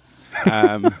people.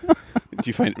 Do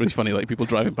you find it really funny, like people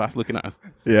driving past looking at us?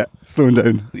 Yeah, slowing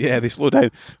down. Yeah, they slow down.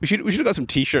 We should have got some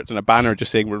T-shirts and a banner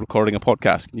just saying we're recording a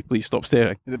podcast. Can you please stop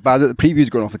staring? Is it bad that the preview's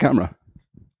going off the camera?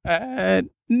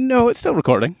 No, it's still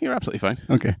recording. You're absolutely fine.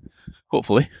 Okay.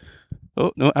 Hopefully.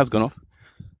 Oh, no, it has gone off.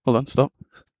 Hold on, stop.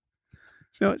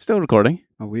 No, it's still recording.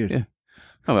 Oh, weird. Yeah.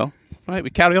 Oh well. Right, we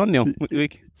carry on, Neil. We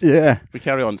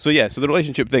carry on. So the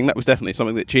relationship thing, that was definitely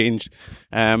something that changed.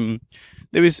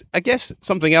 There was, I guess,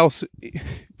 something else.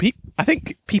 I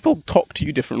think people talk to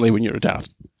you differently when you're a dad.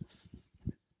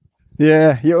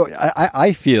 Yeah,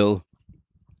 I feel,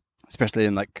 especially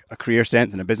in like a career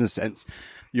sense and a business sense,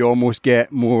 you almost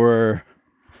get more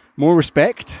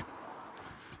respect.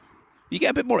 You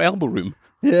get a bit more elbow room.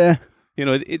 Yeah.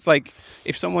 It's like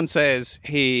if someone says,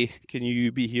 "Hey, can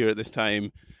you be here at this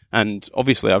time?" And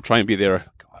obviously I'll try and be there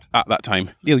at that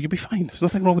time. Neil, you'll be fine. There's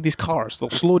nothing wrong with these cars. They'll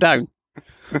slow down.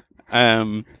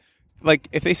 Like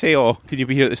if they say, "Oh, can you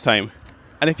be here at this time?"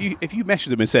 And if you messaged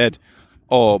them and said,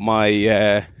 "Oh,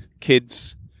 my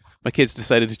kids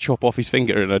decided to chop off his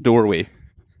finger in a doorway,"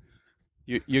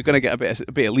 you're going to get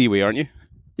a bit of leeway, aren't you?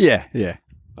 Yeah.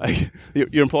 Like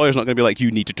your employer's not going to be like,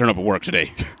 "You need to turn up at work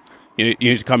today. You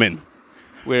need to come in."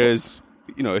 Whereas,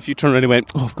 if you turn around and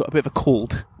went, "Oh, I've got a bit of a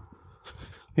cold.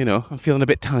 I'm feeling a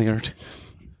bit tired,"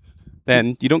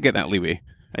 then you don't get that leeway.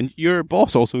 And your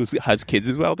boss also has kids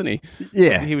as well, didn't he?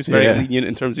 Yeah. He was very lenient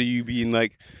in terms of you being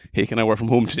like, "Hey, can I work from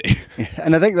home today?"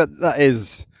 And I think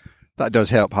that does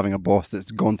help, having a boss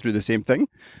that's gone through the same thing.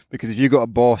 Because if you've got a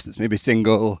boss that's maybe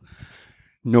single,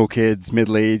 no kids,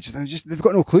 middle-aged, they've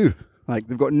got no clue. Like,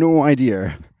 they've got no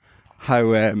idea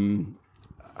how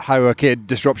a kid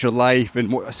disrupts your life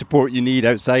and what support you need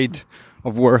outside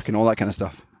of work and all that kind of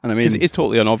stuff. And I mean, it's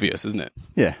totally unobvious, isn't it?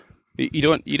 Yeah. You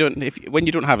don't when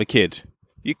you don't have a kid,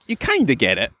 you kind of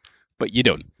get it, but you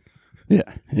don't.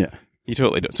 Yeah. You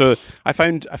totally don't. So I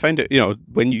found it,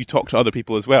 when you talk to other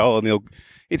people as well, and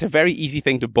it's a very easy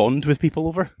thing to bond with people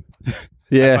over.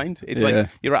 Yeah. I find it's like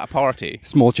you're at a party.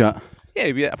 Small chat. Yeah,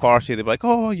 you'd be at a party, they'd be like,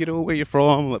 "Oh, where you're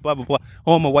from, blah, blah, blah.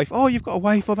 Oh, my wife. Oh, you've got a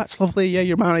wife. Oh, that's lovely. Yeah,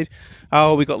 you're married.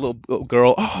 Oh, we got a little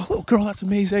girl. Oh, little girl, that's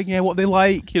amazing. Yeah, what they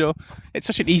like, It's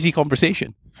such an easy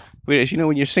conversation. Whereas,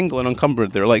 when you're single and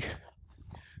unencumbered, they're like,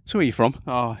 "So where are you from?"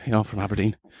 "Oh, I'm from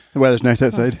Aberdeen." The weather's nice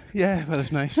outside. "Oh, yeah,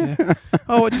 weather's nice, yeah."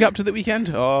 "Oh, what'd you get up to the weekend?"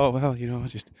 "Oh, well,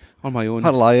 just on my own."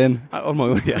 Had a lie-in. On my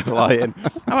own, yeah, lie-in.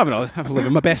 I'm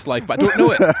living my best life, but I don't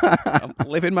know it. I'm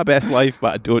living my best life,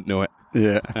 but I don't know it.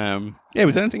 Yeah.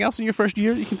 Was there anything else in your first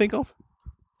year that you can think of?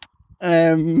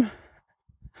 The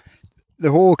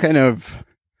whole kind of,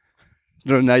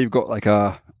 now you've got like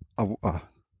a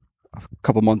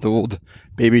couple-month-old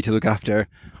baby to look after.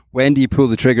 When do you pull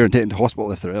the trigger and take them to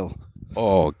hospital if they're ill?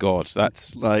 Oh God,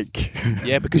 that's like,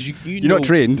 yeah, because you're not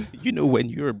trained. When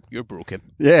you're broken.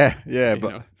 Yeah,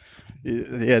 but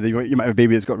you might have a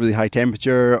baby that's got really high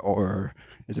temperature, or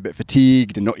is a bit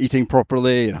fatigued and not eating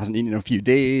properly and hasn't eaten in a few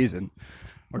days,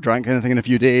 or drank anything in a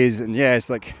few days, and it's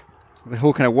like the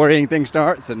whole kind of worrying thing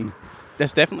starts. And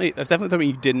that's definitely something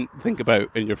you didn't think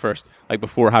about in your first, like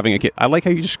before having a kid. I like how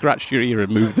you just scratched your ear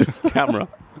and moved the camera.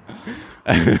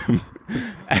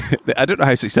 I don't know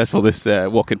how successful this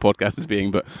walk-in podcast is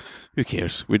being, but who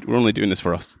cares? We're only doing this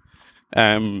for us.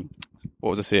 What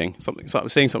was I saying? I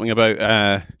was saying something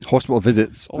about hospital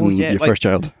visits on your first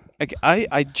child.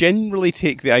 I generally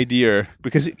take the idea,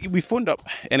 because we phoned up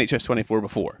NHS24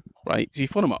 before, right? So you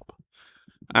phone them up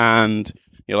and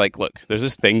you're like, "Look, there's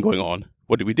this thing going on.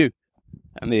 What do we do?"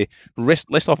 And they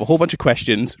list off a whole bunch of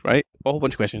questions, right? A whole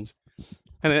bunch of questions.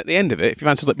 And then at the end of it, if you've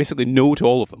answered basically no to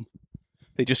all of them,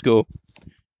 they just go,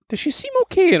 "Does she seem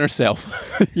okay in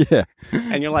herself?" Yeah.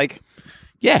 And you're like,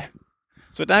 "Yeah."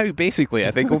 So now, basically,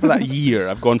 I think over that year,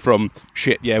 I've gone from,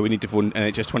 "Shit, yeah, we need to phone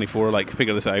NHS24, like,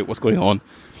 figure this out, what's going on,"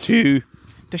 to,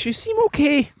 "Does she seem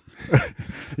okay?"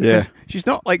 Yeah. She's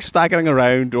not, like, staggering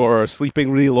around or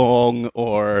sleeping really long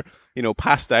or,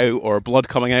 passed out or blood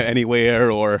coming out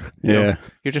anywhere or, you're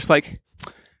just like,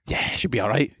 "Yeah, she'll be all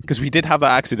right." Because we did have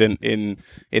that accident in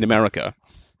America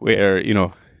where,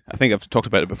 I think I've talked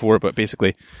about it before, but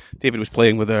basically David was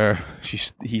playing with her.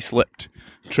 He slipped,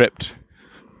 tripped.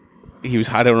 He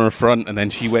had her on her front, and then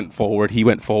she went forward. He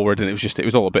went forward, and it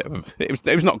was all a bit of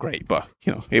it was not great, but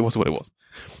it was what it was.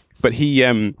 But he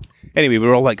anyway, we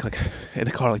were all like in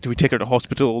the car, like, do we take her to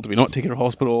hospital? Do we not take her to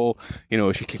hospital?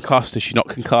 Is she concussed? Is she not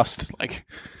concussed? Like,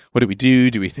 what do we do?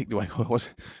 Do we think? What's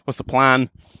the plan?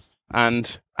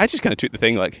 And I just kind of took the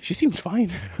thing like, she seems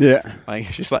fine. Yeah,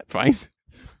 like she's like fine.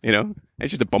 It's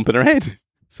just a bump in her head.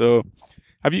 So,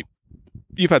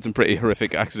 you've had some pretty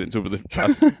horrific accidents over the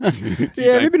past.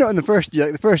 Yeah, maybe not in the first year.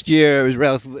 Like the first year, it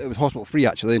was hospital free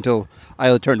actually until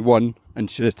Isla turned 1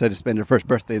 and she decided to spend her first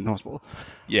birthday in the hospital.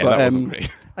 Yeah, but, that wasn't great.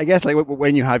 I guess like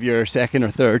when you have your second or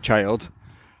third child,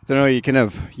 I don't know,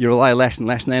 you rely less and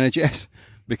less on the NHS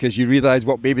because you realise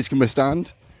what babies can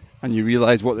withstand and you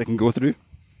realise what they can go through.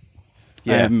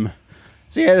 Yeah.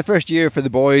 So the first year for the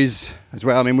boys as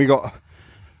well. I mean,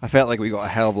 I felt like we got a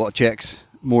hell of a lot of checks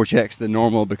more checks than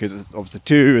normal because it's obviously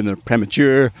 2 and they're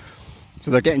premature.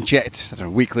 So they're getting checked, I don't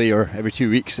know, weekly or every 2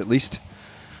 weeks at least.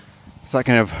 So that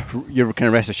you're kind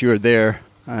of rest assured there.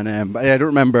 And but I don't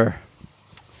remember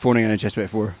phoning NHS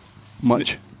 24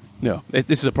 much. No,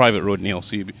 this is a private road, Neil,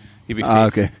 so you'd be safe.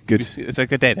 Okay, good. It's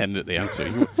like a dead end at the answer.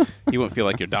 You won't feel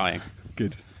like you're dying.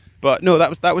 Good. But no,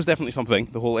 that was definitely something,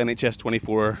 the whole NHS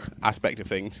 24 aspect of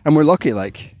things. And we're lucky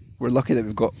that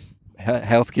we've got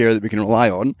healthcare that we can rely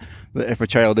on, that if a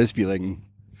child is feeling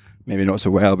maybe not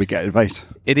so well, we get advice.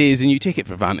 It is, and you take it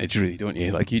for granted, really, don't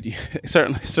you? Like you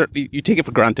certainly you take it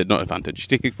for granted, not advantage. You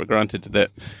take it for granted that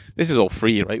this is all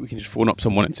free, right? We can just phone up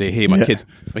someone and say, "Hey, my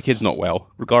kid's not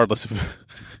well," regardless of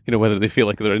whether they feel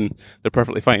like they're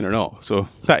perfectly fine or not. So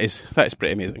that is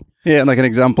pretty amazing. Yeah, and like an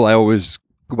example, I always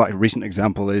go back to a recent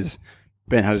example is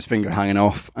Ben had his finger hanging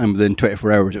off, and within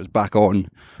 24 hours it was back on.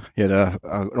 He had an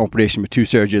operation with 2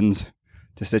 surgeons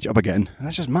to stitch it up again. And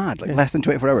that's just mad. Less than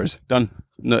 24 hours. Done.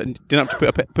 No, you don't have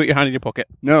to put your hand in your pocket.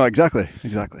 No, exactly.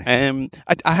 I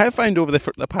have found over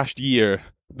the past year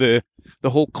the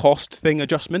whole cost thing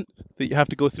adjustment that you have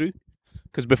to go through.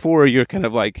 Because before you're kind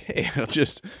of like, hey,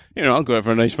 I'll go out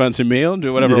for a nice fancy meal and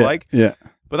do whatever I like. Yeah.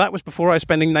 But that was before I was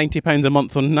spending £90 a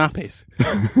month on nappies.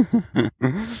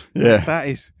 Yeah. That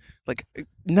is like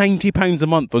 £90 a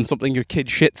month on something your kid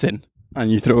shits in.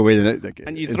 And you throw away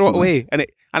throw it away. And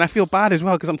I feel bad as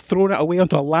well because I'm throwing it away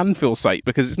onto a landfill site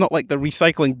because it's not like they're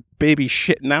recycling baby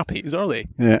shit nappies, are they?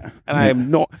 Yeah. And I am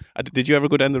not. Did you ever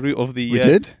go down the route of the... We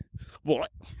did. What?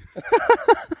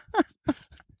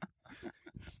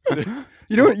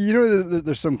 You know,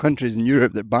 there's some countries in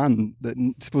Europe that ban that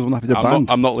disposable nappies are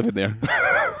banned. I'm not living there.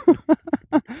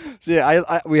 So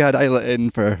yeah, we had Isla in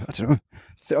for I don't know,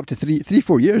 up to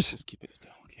 3-4 years. Just keep it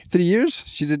still. Okay. 3 years.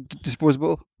 She did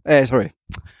reusable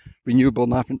reusable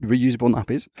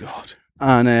nappies. God.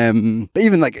 And but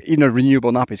even a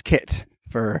renewable nappies kit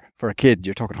for a kid,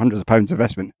 you're talking hundreds of pounds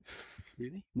investment.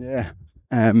 Really? Yeah.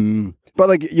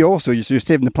 But you're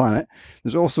saving the planet.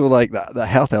 There's also that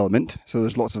health element. So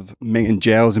there's lots of minging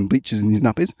gels and bleaches in these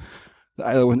nappies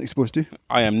that Isla wasn't exposed to.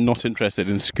 I am not interested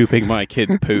in scooping my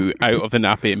kid's poo out of the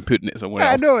nappy and putting it somewhere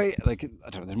else. No, I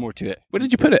don't know. There's more to it. Where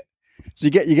did you put it? So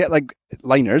you get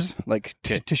liners,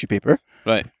 tissue paper,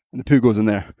 right? And the poo goes in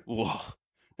there. Whoa.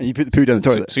 And you put the poo down the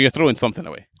toilet. So you're throwing something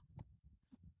away.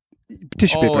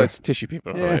 Tissue paper. Oh, it's tissue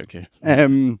paper. Yeah. Right, okay.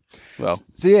 Well.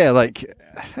 So yeah,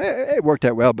 it worked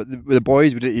out well, but with the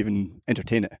boys, we didn't even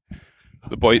entertain it.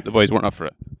 The boys weren't up for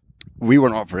it. We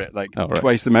weren't up for it. Right.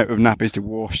 Twice the amount of nappies to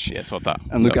wash. Yeah, saw that.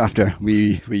 And look after.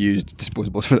 We used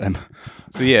disposables for them.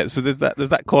 So yeah, so there's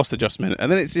that cost adjustment,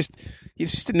 and then it's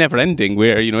just a never ending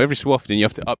where every so often you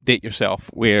have to update yourself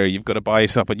where you've got to buy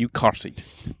yourself a new car seat.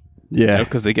 Yeah,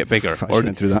 because they get bigger,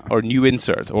 or new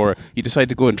inserts, or you decide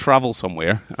to go and travel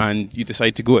somewhere, and you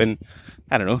decide to go in.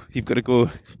 I don't know. You've got to go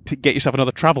to get yourself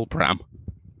another travel pram.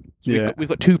 So we've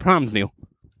got 2 prams, Neil.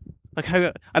 Like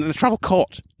how, and a travel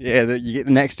cot. Yeah, you get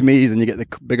the next to me's, and you get the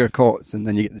bigger cots, and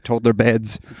then you get the toddler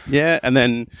beds. Yeah, and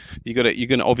then you're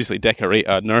gonna obviously decorate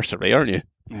a nursery, aren't you?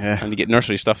 Yeah, and you get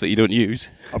nursery stuff that you don't use.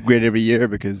 Upgrade every year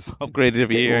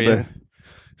Yeah.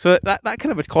 So that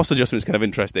kind of a cost adjustment is kind of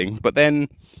interesting, but then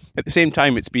at the same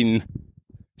time, it's been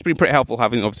pretty helpful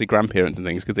having obviously grandparents and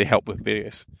things because they help with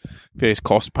various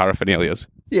cost paraphernalias.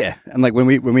 Yeah, and when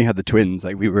we had the twins,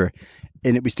 we were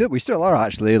in it. We still are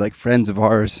actually friends of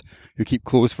ours who keep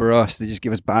clothes for us. They just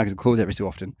give us bags of clothes every so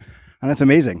often, and that's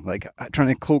amazing.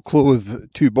 Trying to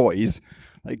clothe 2 boys,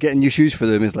 getting new shoes for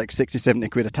them is 60-70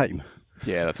 quid a time.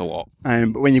 Yeah, that's a lot.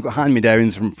 But when you've got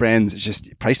hand-me-downs from friends, it's just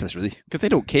priceless, really. Because they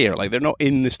don't care. They're not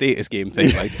in the status game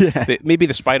thing. Maybe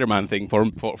the Spider-Man thing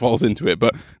falls into it,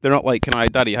 but they're not like, can I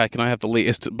have the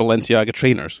latest Balenciaga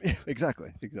trainers? Yeah,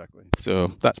 exactly. So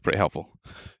that's pretty helpful.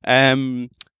 The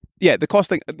cost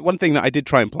thing, one thing that I did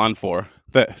try and plan for,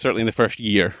 that certainly in the first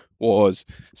year, was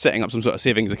setting up some sort of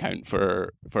savings account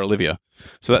for Olivia.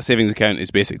 So that savings account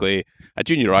is basically a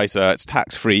junior ISA. It's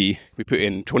tax-free. We put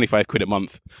in 25 quid a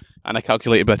month. And I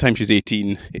calculated by the time she's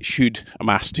 18, it should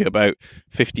amass to about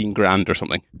 15 grand or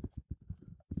something.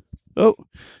 Oh,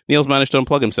 Neil's managed to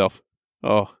unplug himself.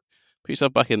 Oh, put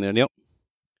yourself back in there, Neil.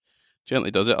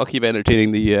 Gently does it. I'll keep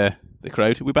entertaining the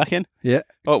crowd. Are we back in? Yeah.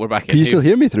 Oh, we're back in. Can you still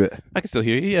hear me through it? I can still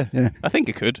hear you, yeah. I think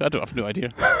I could. I have no idea.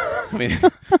 I mean,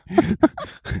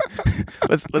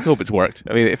 let's hope it's worked.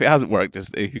 I mean, if it hasn't worked,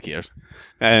 just who cares?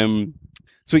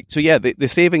 So yeah, the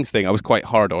savings thing I was quite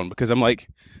hard on because I'm like,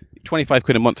 25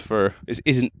 quid a month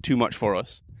isn't too much for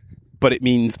us, but it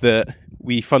means that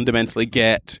we fundamentally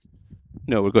get...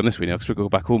 No, we're going this way now because we're going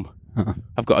back home.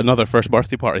 I've got another first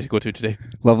birthday party to go to today.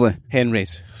 Lovely.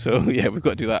 Henry's. So yeah, we've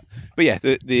got to do that. But yeah,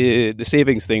 the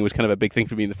savings thing was kind of a big thing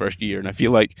for me in the first year, and I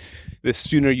feel like the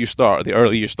sooner you start, the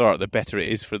earlier you start, the better it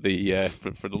is for the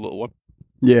for the little one.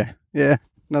 Yeah.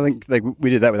 And I think like we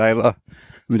did that with Isla.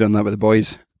 We've done that with the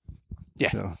boys. Yeah.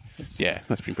 So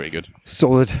That's been pretty good.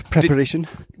 Solid preparation.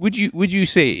 Would you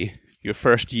say your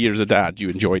first year as a dad, you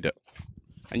enjoyed it?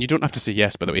 And you don't have to say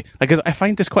yes, by the way. Like, 'cause I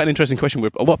find this quite an interesting question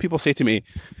where a lot of people say to me,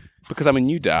 because I'm a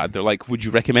new dad, they're like, would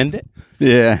you recommend it?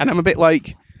 Yeah. And I'm a bit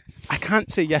like, I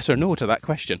can't say yes or no to that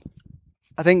question.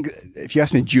 I think if you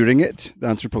asked me during it, the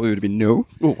answer probably would have been no.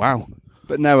 Oh, wow.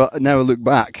 But now I look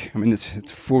back. I mean,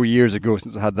 it's 4 years ago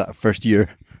since I had that first year,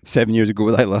 7 years ago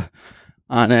with Isla.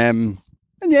 And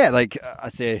yeah, like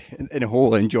I'd say in a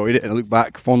whole, I enjoyed it and I look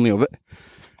back fondly of it.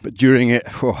 But during it,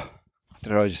 I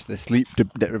don't know, just the sleep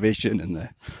deprivation and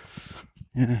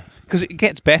Because it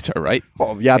gets better, right?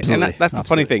 Oh, yeah, absolutely. And that's the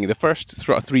funny thing. The first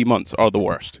sort of 3 months are the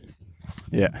worst.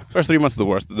 Yeah. First 3 months are the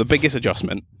worst. The biggest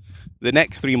adjustment. The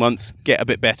next 3 months get a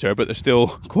bit better, but there's still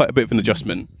quite a bit of an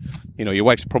adjustment. You know, your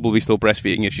wife's probably still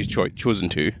breastfeeding if she's chosen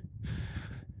to.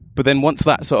 But then once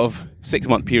that sort of 6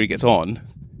 month period gets on,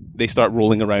 they start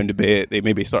rolling around a bit. They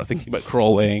maybe start thinking about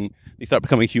crawling. They start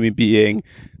becoming a human being.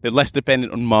 They're less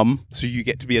dependent on mum. So you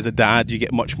get to be, as a dad, you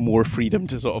get much more freedom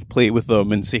to sort of play with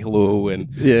them and say hello. And,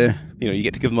 you know, you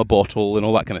get to give them a bottle and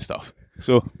all that kind of stuff.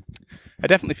 So I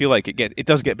definitely feel like it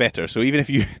does get better. So even if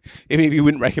you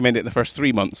wouldn't recommend it in the first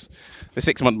 3 months, the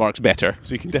 6 month mark's better.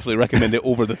 So you can definitely recommend it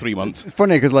over the 3 months. It's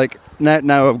funny because like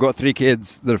now I've got 3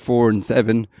 kids. They're 4 and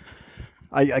 7.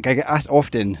 I get asked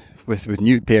often with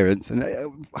new parents, and I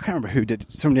can't remember who did.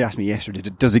 Somebody asked me yesterday,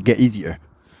 does it get easier?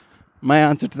 My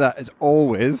answer to that is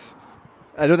always,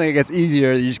 I don't think it gets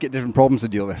easier. You just get different problems to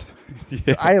deal with.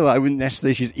 Yeah. So Isla, I wouldn't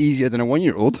necessarily say she's easier than a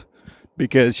 1-year-old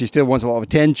because she still wants a lot of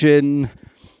attention.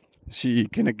 She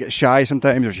kind of gets shy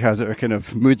sometimes, or she has her kind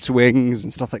of mood swings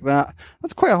and stuff like that.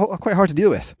 That's quite hard to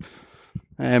deal with.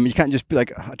 You can't just be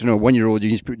like, I don't know, 1-year-old, you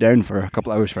can just put down for a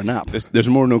couple of hours for a nap. There's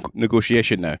more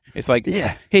negotiation now. It's like,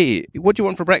 hey, what do you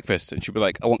want for breakfast? And she'll be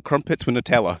like, I want crumpets with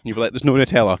Nutella. And you'll be like, there's no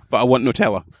Nutella, but I want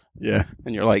Nutella. Yeah.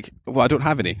 And you're like, well, I don't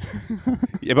have any.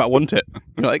 Yeah, but I want it. And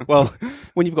you're like, well,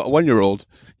 when you've got a 1-year-old,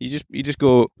 you just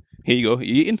go, here you go, are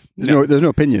you eating? There's no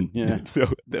opinion. Yeah. No,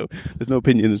 there's no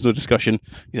opinion, there's no discussion.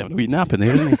 He's having a wee nap in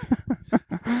there, isn't he?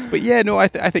 But yeah, no, I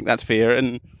think that's fair.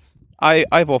 And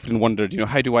I've often wondered, you know,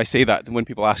 how do I say that when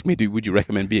people ask me, would you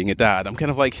recommend being a dad? I'm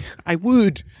kind of like, I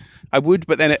would,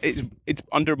 but then it's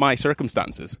under my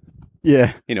circumstances.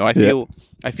 Yeah. You know, I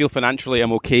feel financially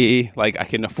I'm okay, like I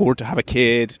can afford to have a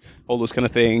kid, all those kind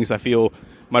of things. I feel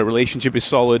my relationship is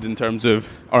solid in terms of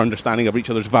our understanding of each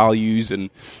other's values and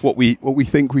what we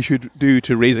think we should do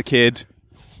to raise a kid.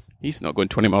 He's not going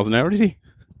 20 miles an hour, is he?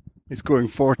 He's going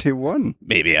 41.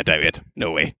 Maybe, I doubt it.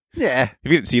 No way. Yeah.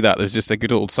 If you didn't see that, there's just a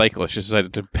good old cyclist just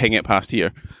decided to ping it past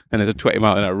here, and it's a 20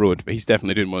 mile an hour road, but he's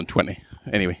definitely doing more than 20.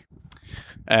 Anyway,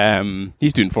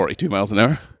 he's doing 42 miles an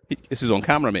hour. This is on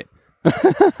camera, mate.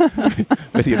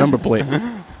 With your number plate.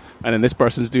 And then this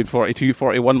person's doing 42,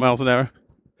 41 miles an hour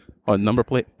on number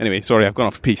plate. Anyway, sorry, I've gone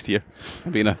off piste here.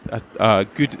 I'm being a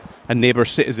good neighbour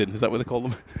citizen. Is that what they call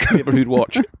them? Neighbourhood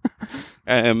watch.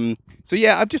 So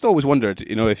yeah, I've just always wondered,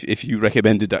 you know, if you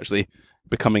recommended actually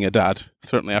becoming a dad,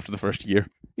 certainly after the first year.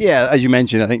 Yeah, as you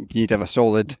mentioned, I think you need to have a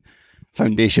solid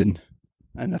foundation.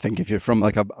 And I think if you're from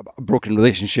like a broken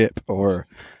relationship or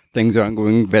things aren't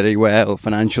going very well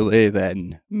financially,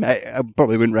 then I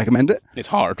probably wouldn't recommend it. It's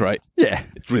hard, right? Yeah.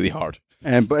 It's really hard.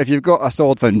 But if you've got a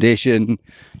solid foundation,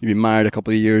 you've been married a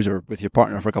couple of years or with your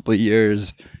partner for a couple of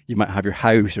years, you might have your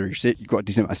house or you've got a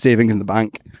decent amount of savings in the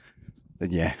bank,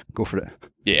 then yeah, go for it.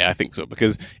 Yeah, I think so,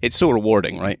 because it's so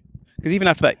rewarding, right? Because even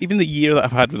after that, even the year that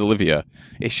I've had with Olivia,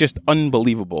 it's just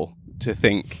unbelievable to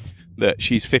think that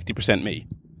she's 50% me.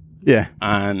 Yeah.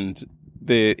 And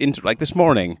like this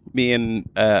morning, me and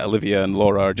Olivia and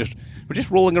Laura we're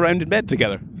just rolling around in bed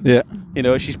together. Yeah. You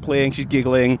know, she's playing, she's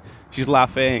giggling, she's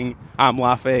laughing, I'm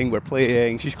laughing, we're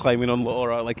playing, she's climbing on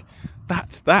Laura. Like,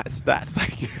 that's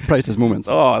like priceless moments.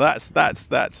 Oh, that's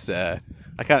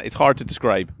I can't. It's hard to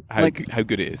describe how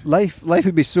good it is. Life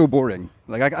would be so boring.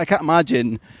 Like I can't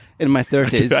imagine in my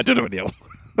 30s. I don't know, Neil.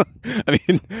 I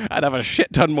mean, I'd have a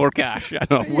shit ton more cash.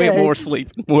 I'd have way more sleep,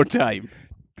 more time.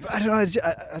 I don't know.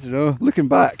 I don't know. Looking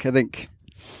back, I think,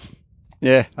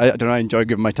 yeah, I don't know. I enjoy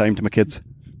giving my time to my kids.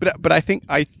 But I think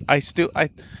I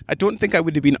don't think I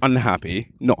would have been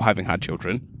unhappy not having had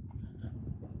children.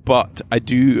 But I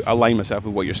do align myself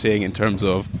with what you're saying in terms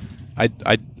of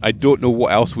I don't know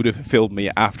what else would have fulfilled me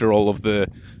after all of the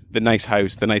nice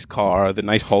house, the nice car, the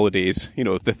nice holidays, you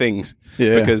know, the things.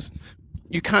 Yeah. Because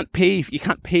you can't pay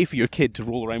for your kid to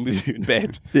roll around with you in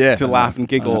bed, Yeah, to laugh and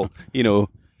giggle,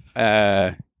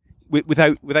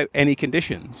 without any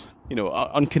conditions.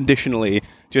 Unconditionally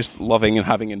just loving and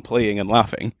having and playing and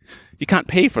laughing. You can't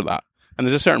pay for that. And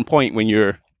there's a certain point when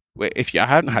if you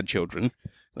hadn't had children,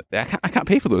 I can't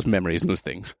pay for those memories and those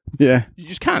things. Yeah. You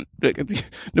just can't.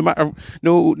 No matter,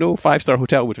 no 5-star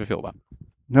hotel would fulfill that.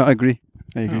 No, I agree.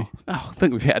 I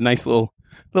think we've hit a nice little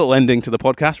ending to the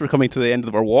podcast. We're coming to the end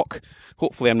of our walk.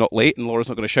 Hopefully I'm not late and Laura's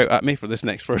not going to shout at me for this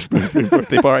next first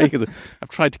birthday party, because I've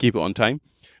tried to keep it on time.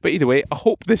 But either way, I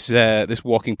hope this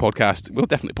walking podcast, we'll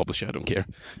definitely publish it, I don't care.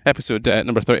 Episode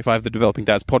number 35 of the Developing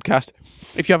Dads podcast.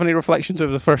 If you have any reflections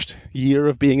over the first year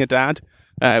of being a dad,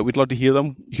 we'd love to hear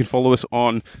them. You can follow us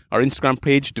on our Instagram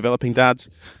page, Developing Dads,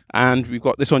 and we've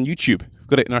got this on YouTube. We've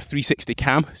got it in our 360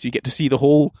 cam, so you get to see the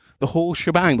whole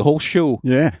shebang, the whole show.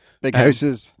 Yeah, big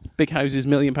houses, £1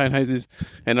 million houses,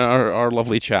 in our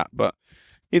lovely chat. But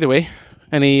either way,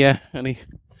 any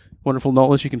wonderful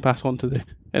knowledge you can pass on to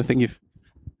anything you've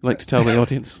like to tell the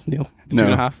audience, Neil? The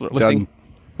 2.5 that are listening.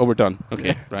 Oh, we're done.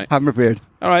 Okay, right. Haven't prepared.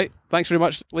 All right. Thanks very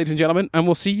much, ladies and gentlemen, and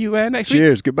we'll see you next week.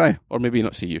 Cheers. Goodbye. Or maybe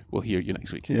not see you. We'll hear you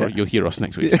next week. Yeah. Or you'll hear us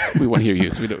next week. We won't hear you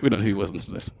because we don't know who listens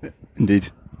to this. Indeed.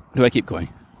 Do I keep going?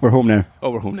 We're home now. Oh,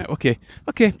 we're home now. Okay.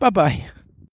 Bye-bye.